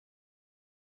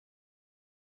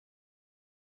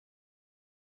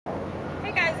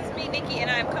me, Nikki, and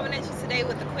I'm coming at you today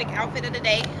with a quick outfit of the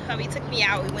day. Hubby took me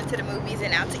out. We went to the movies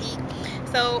and out to eat.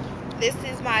 So this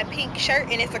is my pink shirt,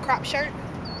 and it's a crop shirt.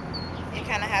 It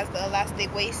kind of has the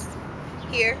elastic waist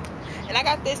here. And I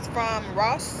got this from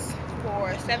Ross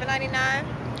for $7.99.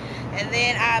 And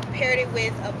then I paired it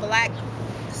with a black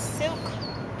silk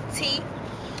tee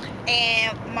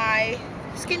and my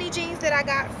skinny jeans that I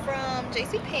got from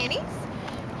JCPenney's.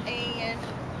 And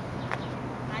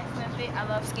nice little fit. I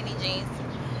love skinny jeans.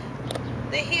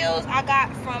 The heels I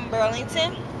got from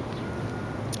Burlington,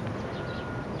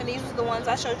 and these are the ones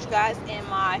I showed you guys in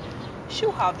my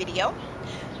shoe haul video.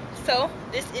 So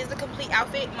this is the complete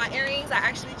outfit. My earrings, I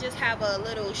actually just have a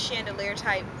little chandelier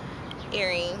type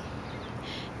earring,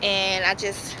 and I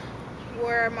just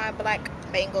wore my black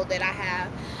bangle that I have.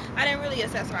 I didn't really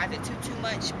accessorize it too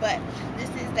much, but this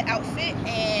is the outfit,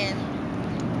 and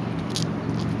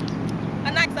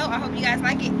a nice out. I hope you guys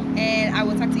like it, and I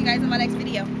will talk to you guys in my next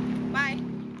video.